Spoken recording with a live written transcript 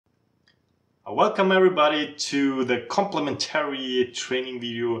Welcome everybody to the complementary training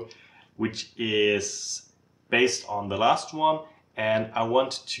video, which is based on the last one, and I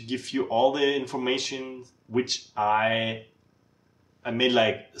want to give you all the information which I made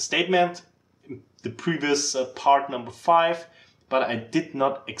like a statement in the previous part number 5, but I did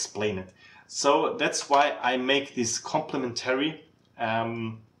not explain it. So that's why I make this complementary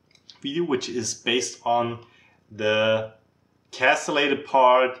video, which is based on the castellated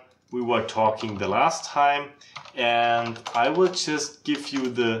part we were talking the last time, and I will just give you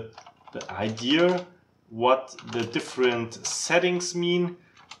the idea what the different settings mean.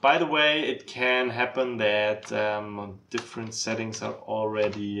 By the way, it can happen that different settings are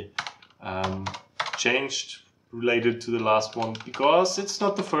already changed related to the last one, because it's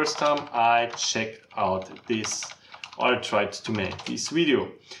not the first time I checked out this or I tried to make this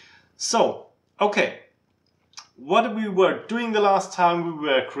video. So, okay. What we were doing the last time, we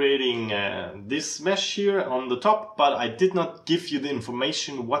were creating this mesh here on the top, but I did not give you the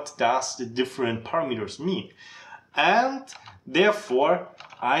information what does the different parameters mean. And therefore,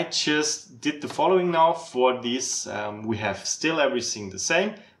 I just did the following now for this. We have still everything the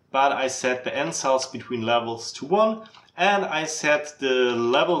same, but I set the nCellsBetweenLevels to 1, and I set the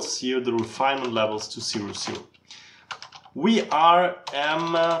levels here, the refinement levels, to 0, 0. We are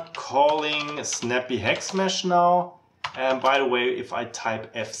calling SnappyHexMesh now, and by the way, if I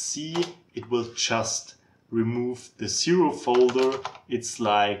type FC, it will just remove the 0 folder. It's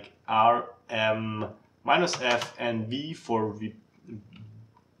like RM-F and V for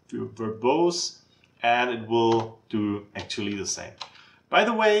verbose, and it will do actually the same. By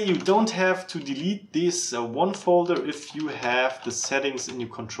the way, you don't have to delete this one folder if you have the settings in your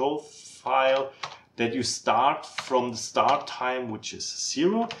control file that you start from the start time, which is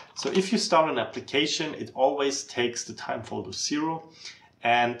 0. So if you start an application, it always takes the time folder 0.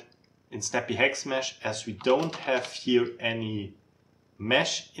 And in SnappyHexMesh, as we don't have here any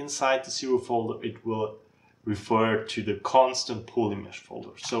mesh inside the 0 folder, it will refer to the constant polymesh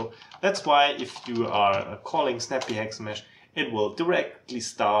folder. So that's why if you are calling SnappyHexMesh, it will directly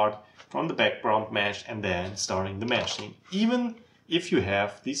start from the background mesh and then starting the meshing, even if you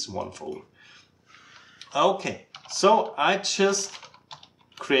have this one folder. Okay, so I just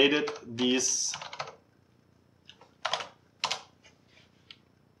created this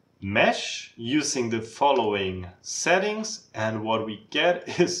mesh using the following settings, and what we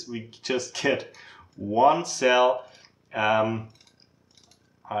get is we just get one cell. I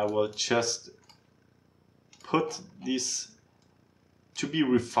will just put this to be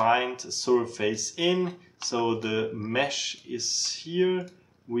refined surface in, so the mesh is here.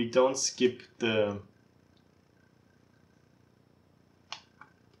 We don't skip the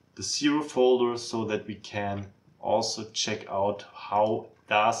 0 folder, so that we can also check out how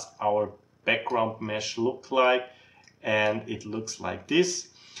does our background mesh look like, and it looks like this.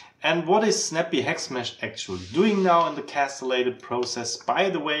 And what is SnappyHexMesh actually doing now in the castellated process? By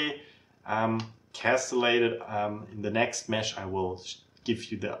the way, castellated, in the next mesh I will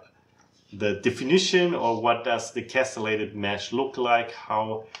give you the definition, or what does the castellated mesh look like,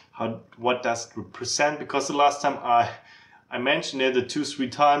 what does it represent, because the last time I mentioned it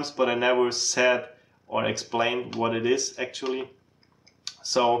 2-3 times, but I never said or explained what it is actually.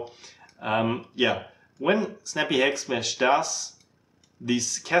 So yeah, when SnappyHexMesh does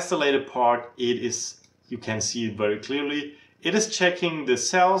this castellated part, it is, you can see it very clearly, it is checking the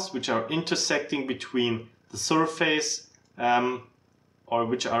cells which are intersecting between the surface, or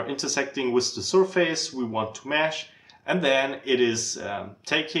which are intersecting with the surface we want to mesh. And then it is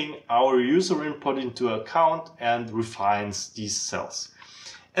taking our user input into account and refines these cells.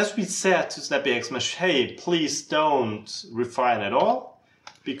 As we said to SnappyHexMesh, hey, please don't refine at all,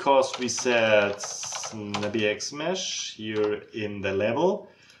 because we said SnappyHexMesh here in the level,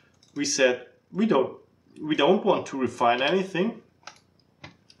 we said we don't want to refine anything.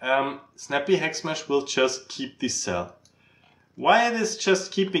 SnappyHexMesh will just keep this cell. Why it is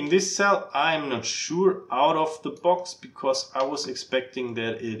just keeping this cell, I'm not sure out of the box, because I was expecting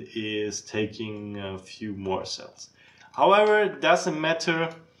that it is taking a few more cells. However, it doesn't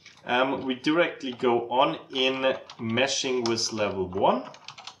matter. We directly go on in meshing with level 1.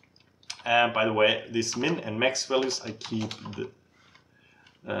 And by the way, this min and max values I keep the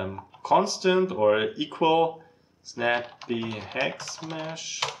constant or equal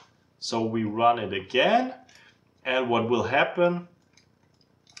SnappyHexMesh. So we run it again. And what will happen?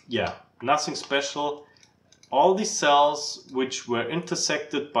 Yeah, nothing special. All the cells which were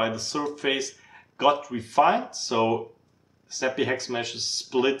intersected by the surface got refined. So SnappyHexMesh is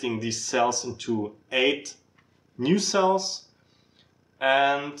splitting these cells into 8 new cells.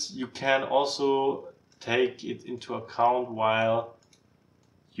 and you can also take it into account while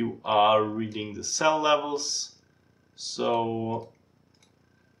you are reading the cell levels. So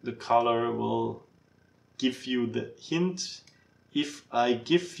the color will give you the hint. If I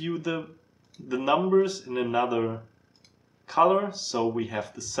give you the numbers in another color, so we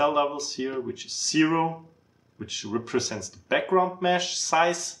have the cell levels here, which is 0, which represents the background mesh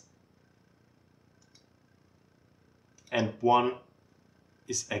size, and 1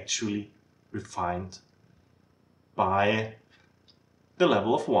 is actually refined by the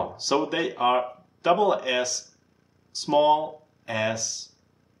level of 1. So they are double as small as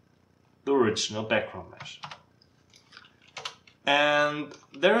the original background mesh. And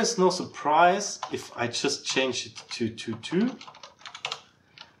there is no surprise if I just change it to 2.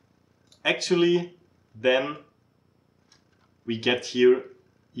 Actually, then we get here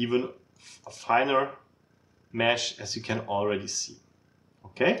even a finer mesh, as you can already see.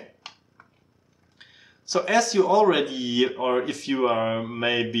 Okay? So as you already, or if you are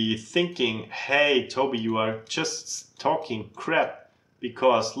maybe thinking, hey Tobi, you are just talking crap,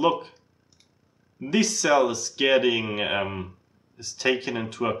 because look, this cell is getting is taken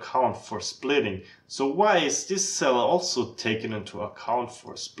into account for splitting. So why is this cell also taken into account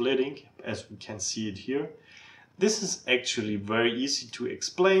for splitting, as we can see it here? This is actually very easy to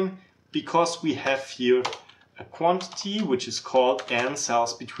explain, because we have here a quantity which is called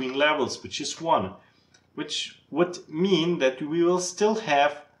nCellsBetweenLevels, which is 1, which would mean that we will still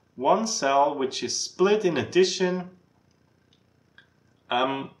have one cell which is split in addition.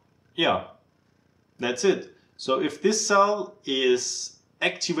 Yeah, that's it. So if this cell is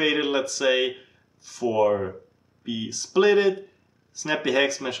activated, let's say, for be splitted,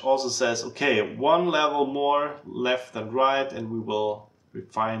 SnappyHexMesh also says, okay, one level more left and right, and we will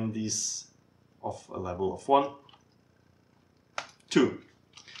refine these of a level of 1, 2.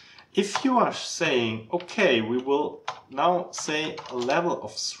 If you are saying, okay, we will now say a level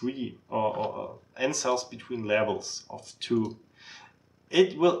of 3 or nCellsBetweenLevels of 2,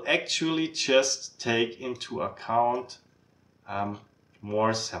 it will actually just take into account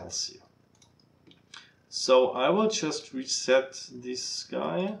more cells here. So I will just reset this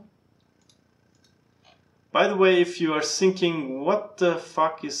guy. By the way, if you are thinking, what the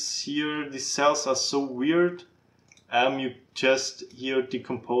fuck is here, these cells are so weird, you just here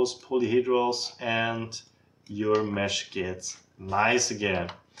decompose polyhedrals and your mesh gets nice again.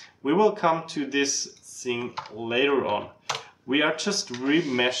 We will come to this thing later on. We are just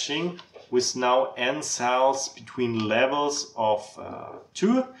remeshing with now nCellsBetweenLevels of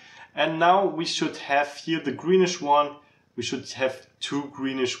 2, and now we should have here the greenish one. We should have 2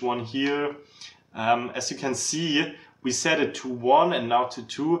 greenish one here. As you can see, we set it to 1 and now to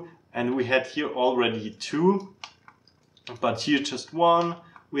 2, and we had here already 2, but here just 1.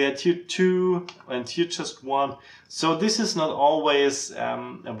 We had here 2 and here just 1. So this is not always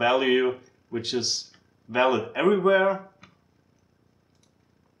a value which is valid everywhere.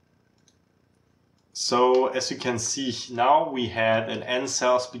 So as you can see now, we had an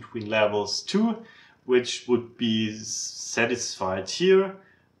nCellsBetweenLevels 2, which would be satisfied here,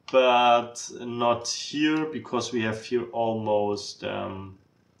 but not here, because we have here almost 1,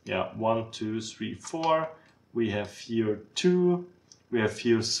 2, 3, 4. We have here 2, we have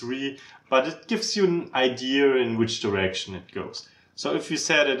here 3, but it gives you an idea in which direction it goes. So if we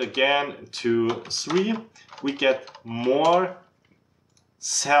set it again to 3, we get more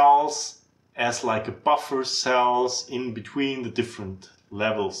cells as like a buffer cells in between the different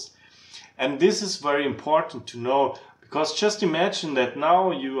levels. And this is very important to know, because just imagine that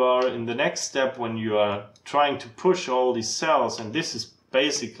now you are in the next step when you are trying to push all these cells, and this is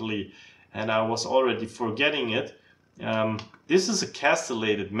basically, and I was already forgetting it, this is a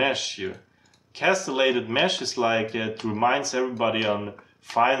castellated mesh here. Castellated mesh is like, it reminds everybody on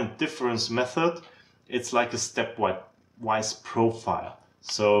finite difference method, it's like a stepwise profile.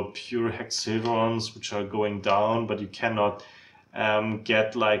 So pure hexagonals which are going down, but you cannot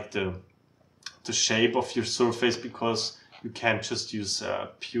get like the shape of your surface, because you can't just use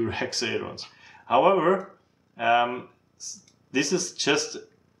pure hexagonals. However, this is just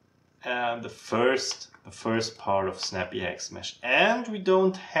the first part of SnappyHexMesh, and we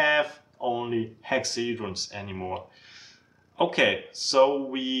don't have only hexagonals anymore. Okay, so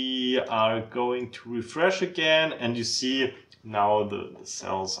we are going to refresh again, and you see now the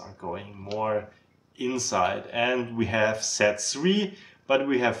cells are going more inside, and we have set 3, but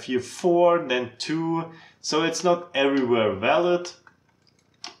we have here 4, then 2, so it's not everywhere valid,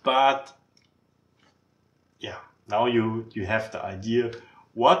 but yeah, now you have the idea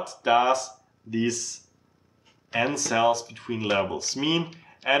what does this nCellsBetweenLevels mean.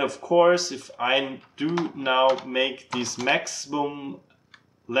 And of course, if I do now make this maximum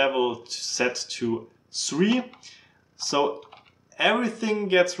level set to 3, so everything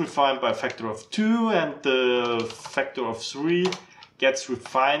gets refined by a factor of 2, and the factor of 3 gets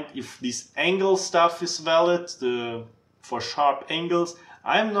refined if this angle stuff is valid, for sharp angles.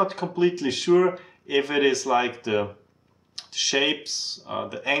 I'm not completely sure if it is like the shapes,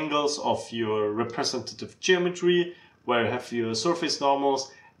 the angles of your representative geometry, where you have your surface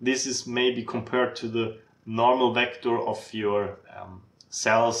normals. This is maybe compared to the normal vector of your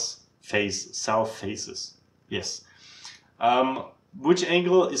cell faces. Yes. Which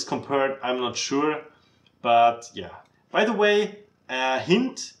angle is compared, I'm not sure, but yeah. By the way,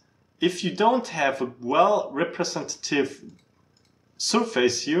 hint, if you don't have a well representative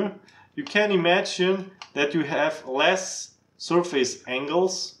surface here, you can imagine that you have less surface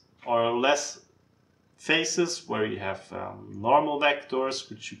angles or less faces where you have normal vectors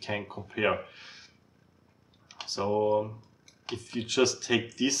which you can compare. So if you just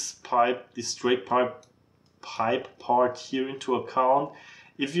take this pipe, this straight pipe part here into account,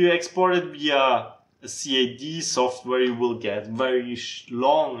 if you export it via a CAD software, you will get very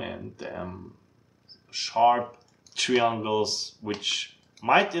long and sharp triangles which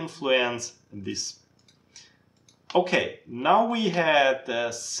might influence this. Okay, now we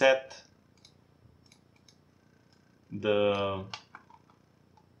had set the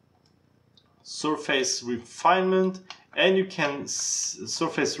surface refinement, and you can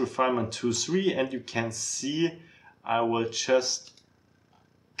surface refinement 2, 3, and you can see, I will just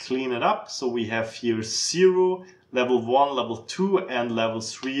clean it up. So we have here 0, level 1, level 2, and level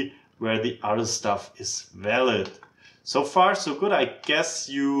 3, where the other stuff is valid. So far so good. I guess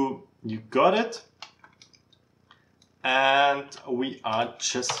you got it. And we are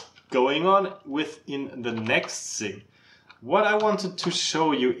just going on within the next thing. What I wanted to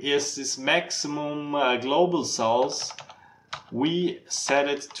show you is this maximum global cells. We set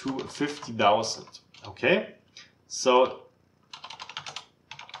it to 50,000. Okay, so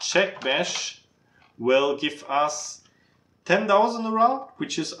check mesh will give us 10,000 around,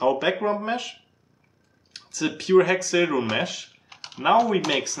 which is our background mesh. It's a pure hexagon mesh. Now we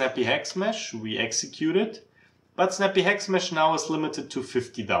make SnappyHexMesh, we execute it, but SnappyHexMesh now is limited to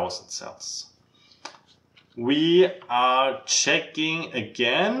 50,000 cells. We are checking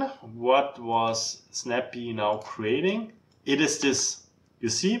again what was Snappy now creating. It is this, you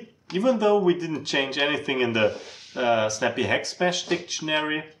see, even though we didn't change anything in the SnappyHexMesh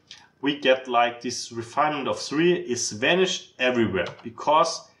dictionary, we get like this refinement of 3 is vanished everywhere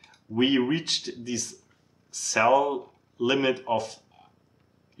because we reached this cell limit of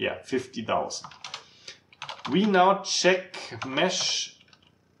 50,000. We now check mesh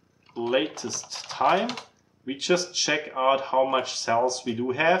latest time. We just check out how much cells we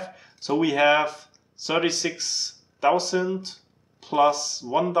do have. So we have 36,000 plus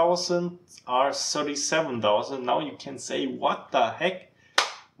 1,000 are 37,000. Now you can say, what the heck?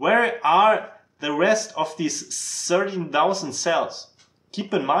 Where are the rest of these 13,000 cells?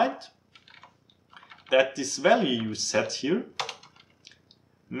 Keep in mind that this value you set here,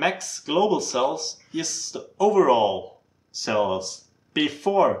 maxGlobalCells, is the overall cells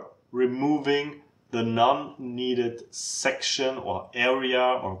before removing the non-needed section or area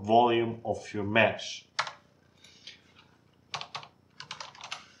or volume of your mesh.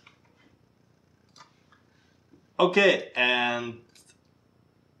 Okay, and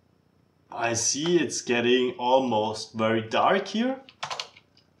I see it's getting almost very dark here.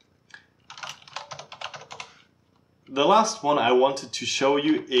 The last one I wanted to show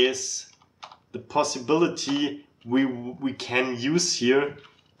you is the possibility we can use here,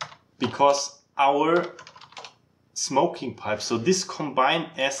 because our smoking pipe, so this combined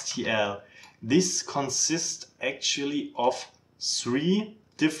STL, this consists actually of 3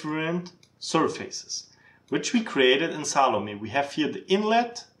 different surfaces, which we created in Salome. We have here the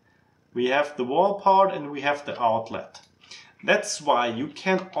inlet, we have the wall part, and we have the outlet. That's why you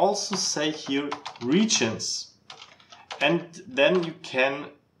can also say here regions, and then you can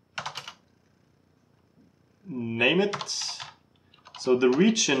name it. So the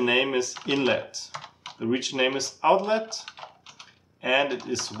region name is inlet, the region name is outlet, and it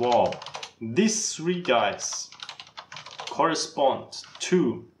is wall. These 3 guys correspond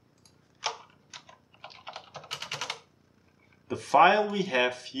to the file we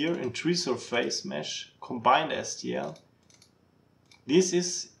have here in TreeSurfaceMesh combined STL. This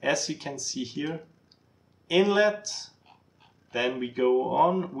is, as you can see here, inlet. Then we go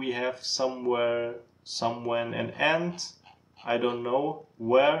on, we have somewhere an end, I don't know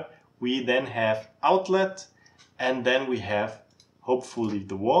where. We then have outlet, and then we have hopefully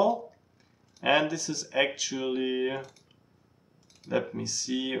the wall. And this is actually, let me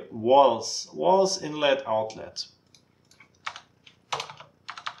see, walls, inlet, outlet.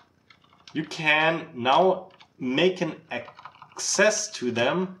 You can now make an access to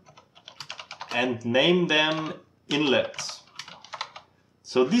them and name them inlets.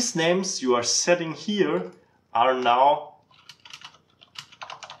 So these names you are setting here are now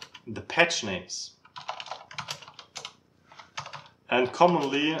the patch names. And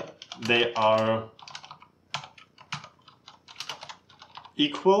commonly they are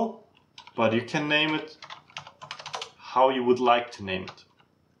equal, but you can name it how you would like to name it.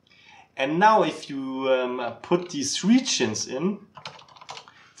 And now if you put these regions in,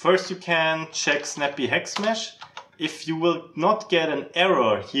 first you can check SnappyHexMesh. If you will not get an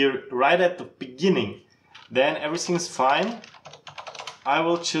error here right at the beginning, then everything's fine. I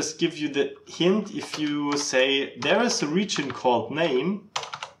will just give you the hint. If you say there is a region called name,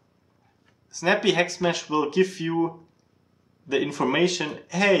 SnappyHexMesh will give you the information,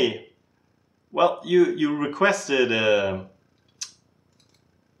 hey, well, you requested a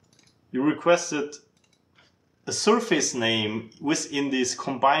surface name within this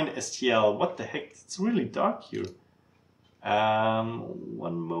combined STL. What the heck? It's really dark here.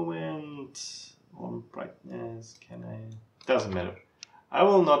 One moment. On brightness. Can I? Doesn't matter. I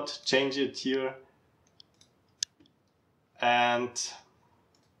will not change it here. And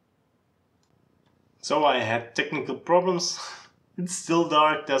so I had technical problems. It's still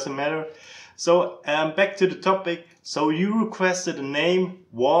dark. Doesn't matter. So back to the topic. So you requested a name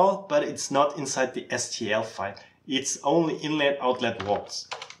wall, but it's not inside the STL file. It's only inlet outlet walls.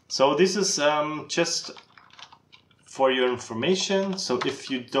 So this is just for your information. So if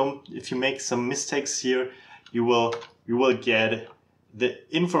you make some mistakes here, you will get the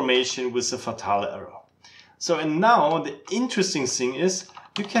information with a fatal error. So and now the interesting thing is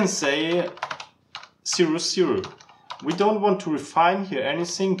you can say 0, 0. We don't want to refine here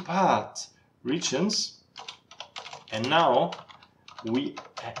anything but regions. And now we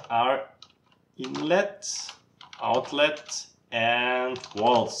are inlet, outlet and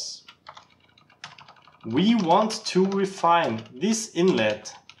walls. We want to refine this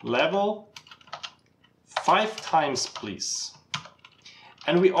inlet level 5 times, please.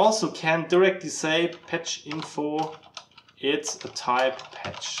 And we also can directly say patch info, it's a type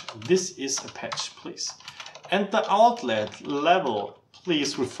patch. This is a patch, please. And the outlet level,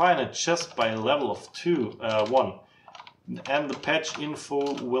 please refine it just by a level of 1. And the patch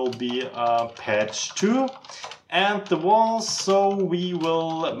info will be patch 2. And the walls, so we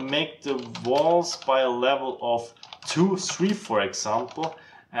will make the walls by a level of 2, 3 for example.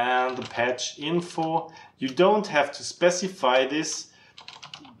 And the patch info, you don't have to specify this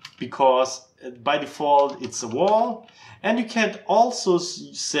because by default it's a wall. And you can also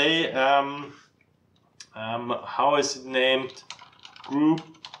say, how is it named? Group,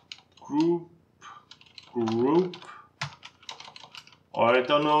 or I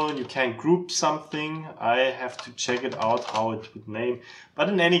don't know, you can group something. I have to check it out how it would name. But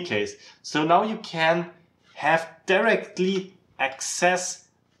in any case, so now you can have directly access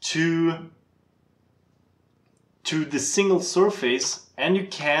to the single surface and you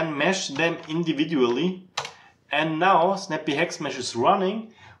can mesh them individually. And now SnappyHexMesh is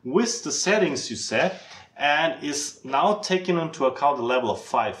running with the settings you set and is now taking into account a level of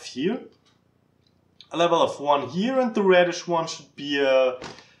 5 here, a level of 1 here, and the reddish one should be a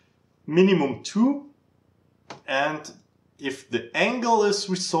minimum 2. And if the angle is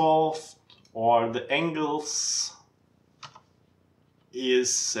resolved or the angles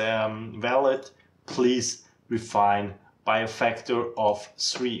is valid, please refine by a factor of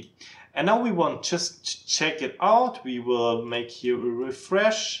 3. And now we want just to check it out. We will make here a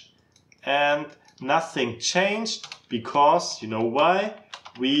refresh and nothing changed because, you know why?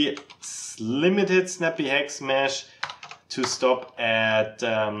 We limited SnappyHexMesh to stop at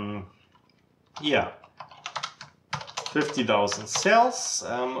 50,000 cells.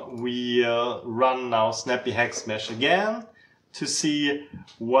 We run now SnappyHexMesh again to see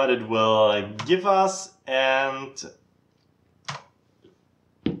what it will give us, and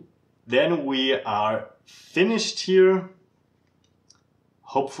then we are finished here.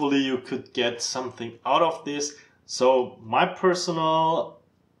 Hopefully you could get something out of this. So my personal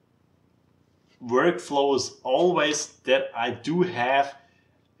workflow is always that I do have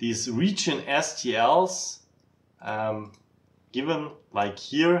these region STLs given like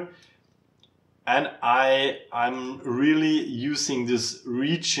here, and I'm really using this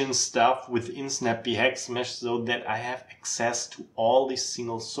region stuff within SnappyHexMesh so that I have access to all these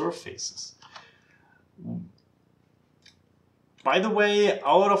single surfaces. By the way,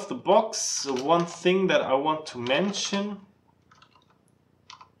 out of the box, one thing that I want to mention,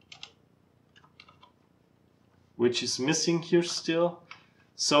 which is missing here still.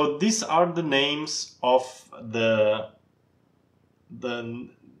 So these are the names of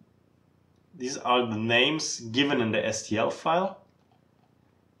these are the names given in the STL file.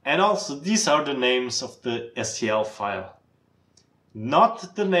 And also these are the names of the STL file.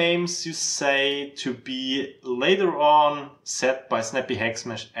 Not the names you say to be later on set by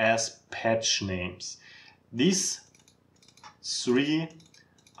SnappyHexMesh as patch names. These three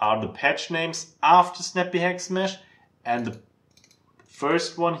are the patch names after SnappyHexMesh, and the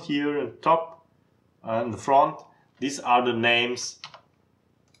first one here on top and the front, these are the names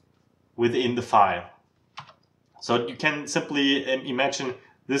within the file. So you can simply imagine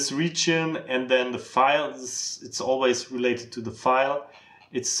this region and then the file, it's always related to the file.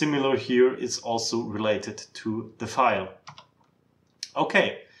 It's similar here, it's also related to the file.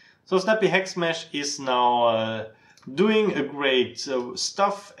 Okay, so SnappyHexMesh is now doing a great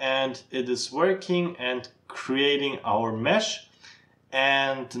stuff, and it is working and creating our mesh.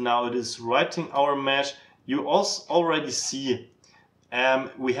 And now it is writing our mesh. You also already see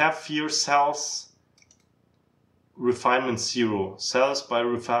we have here cells refinement 0, cells by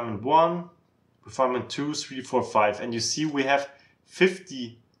refinement 1, refinement 2, 3, 4, 5. And you see we have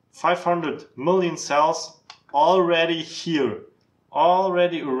 500 million cells already here,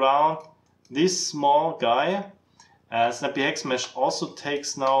 already around this small guy. SnappyHexMesh also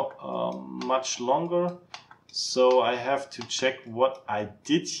takes now much longer. So I have to check what I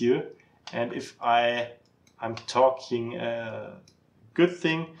did here. And if I'm talking a good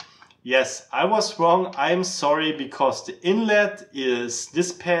thing. Yes, I was wrong. I'm sorry, because the inlet is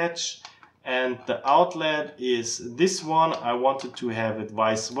this patch and the outlet is this one. I wanted to have it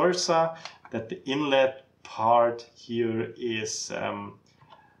vice versa, that the inlet part here is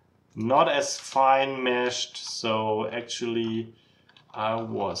not as fine meshed. So actually I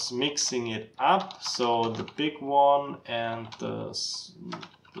was mixing it up. So the big one and the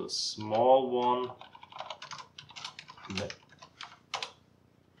small one,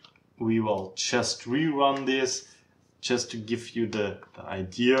 we will just rerun this just to give you the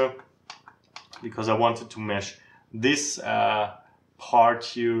idea, because I wanted to mesh this part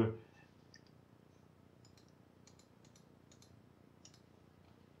here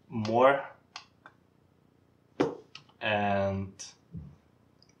more. And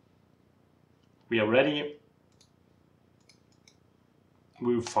we are ready.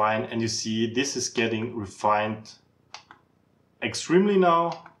 We refine, and you see this is getting refined extremely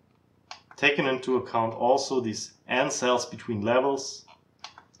now. Taken into account also these nCellsBetweenLevels,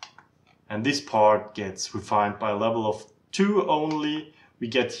 and this part gets refined by a level of 2 only. We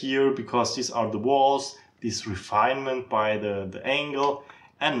get here, because these are the walls, this refinement by the angle,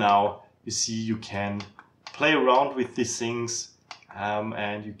 and now you see you can play around with these things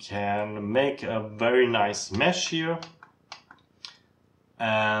and you can make a very nice mesh here.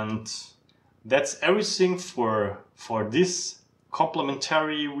 And that's everything for this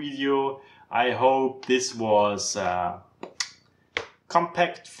complementary video. I hope this was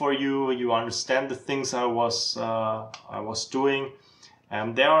compact for you. You understand the things I was doing.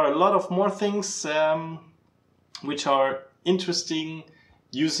 There are a lot of more things which are interesting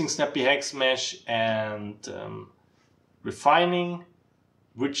using SnappyHexMesh and refining,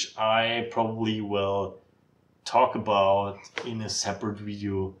 which I probably will talk about in a separate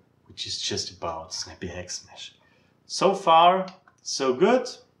video, which is just about SnappyHexMesh. So far, so good.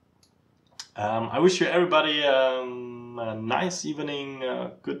 I wish you everybody a nice evening,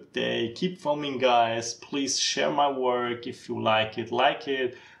 a good day. Keep foaming, guys. Please share my work if you like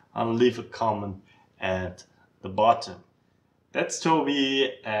it, and leave a comment at the bottom. That's Tobi,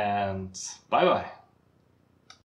 and bye bye.